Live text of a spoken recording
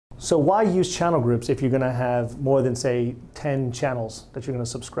So why use channel groups if you're going to have more than, say, 10 channels that you're going to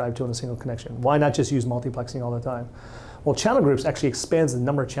subscribe to in a single connection? Why not just use multiplexing all the time? Well, channel groups actually expands the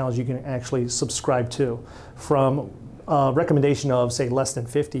number of channels you can actually subscribe to, from a recommendation of, say, less than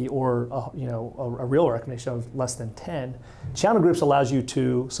 50 or a real recommendation of less than 10. Channel groups allows you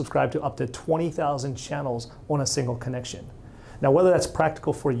to subscribe to up to 20,000 channels on a single connection. Now, whether that's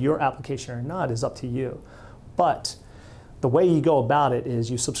practical for your application or not is up to you. But the way you go about it is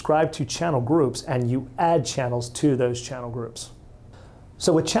you subscribe to channel groups and you add channels to those channel groups.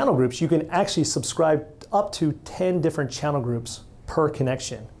 So with channel groups, you can actually subscribe up to 10 different channel groups per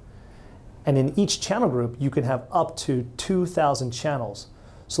connection. And in each channel group, you can have up to 2,000 channels.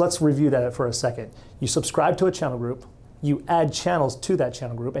 So let's review that for a second. You subscribe to a channel group, you add channels to that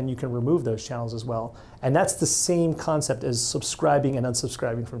channel group, and you can remove those channels as well. And that's the same concept as subscribing and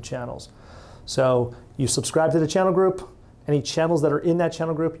unsubscribing from channels. So you subscribe to the channel group, any channels that are in that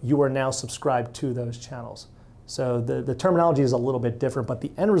channel group, you are now subscribed to those channels. So the terminology is a little bit different, but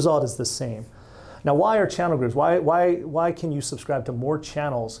the end result is the same. Now, why are channel groups? Why can you subscribe to more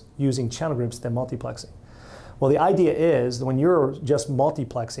channels using channel groups than multiplexing? Well, the idea is that when you're just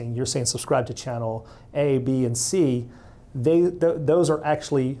multiplexing, you're saying subscribe to channel A, B, and C. Those are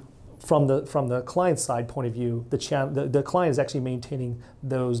actually, from the client side point of view, the client is actually maintaining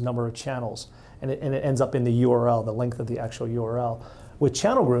those number of channels. And it ends up in the URL, the length of the actual URL. With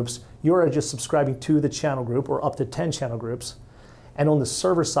channel groups, you're just subscribing to the channel group, or up to 10 channel groups. And on the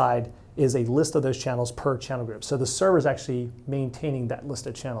server side is a list of those channels per channel group. So the server is actually maintaining that list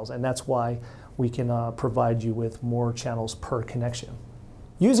of channels, and that's why we can provide you with more channels per connection.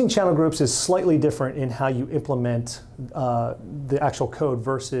 Using channel groups is slightly different in how you implement the actual code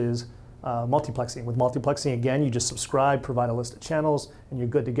versus multiplexing. With multiplexing, again, you just subscribe, provide a list of channels, and you're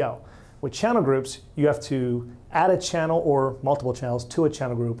good to go. With channel groups, you have to add a channel or multiple channels to a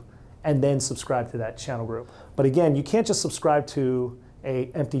channel group and then subscribe to that channel group. But again, you can't just subscribe to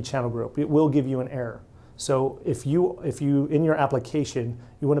an empty channel group. It will give you an error. So if you in your application,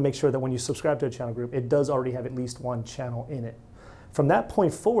 you want to make sure that when you subscribe to a channel group, it does already have at least one channel in it. From that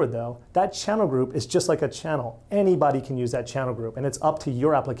point forward, though, that channel group is just like a channel. Anybody can use that channel group, and it's up to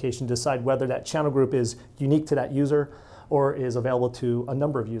your application to decide whether that channel group is unique to that user or is available to a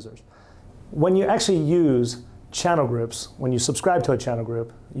number of users. When you actually use channel groups, when you subscribe to a channel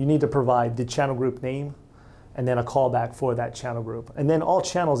group, you need to provide the channel group name and then a callback for that channel group. And then all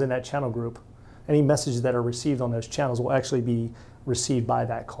channels in that channel group, any messages that are received on those channels will actually be received by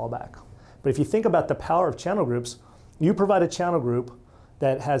that callback. But if you think about the power of channel groups, you provide a channel group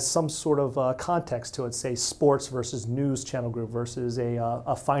that has some sort of context to it, say sports versus news channel group versus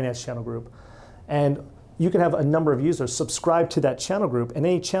a finance channel group. And you can have a number of users subscribe to that channel group, and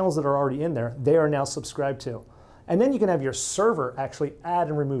any channels that are already in there, they are now subscribed to. And then you can have your server actually add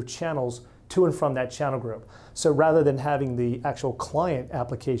and remove channels to and from that channel group. So rather than having the actual client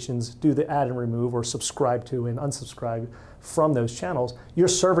applications do the add and remove or subscribe to and unsubscribe from those channels, your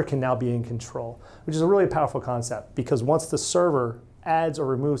server can now be in control, which is a really powerful concept, because once the server adds or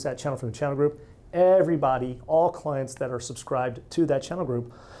removes that channel from the channel group, everybody, all clients that are subscribed to that channel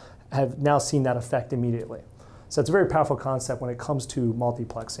group have now seen that effect immediately. So it's a very powerful concept when it comes to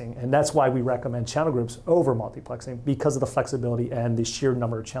multiplexing, and that's why we recommend channel groups over multiplexing, because of the flexibility and the sheer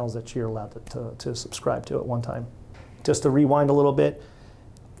number of channels that you're allowed to subscribe to at one time. Just to rewind a little bit,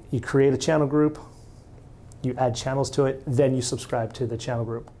 you create a channel group, you add channels to it, then you subscribe to the channel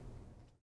group.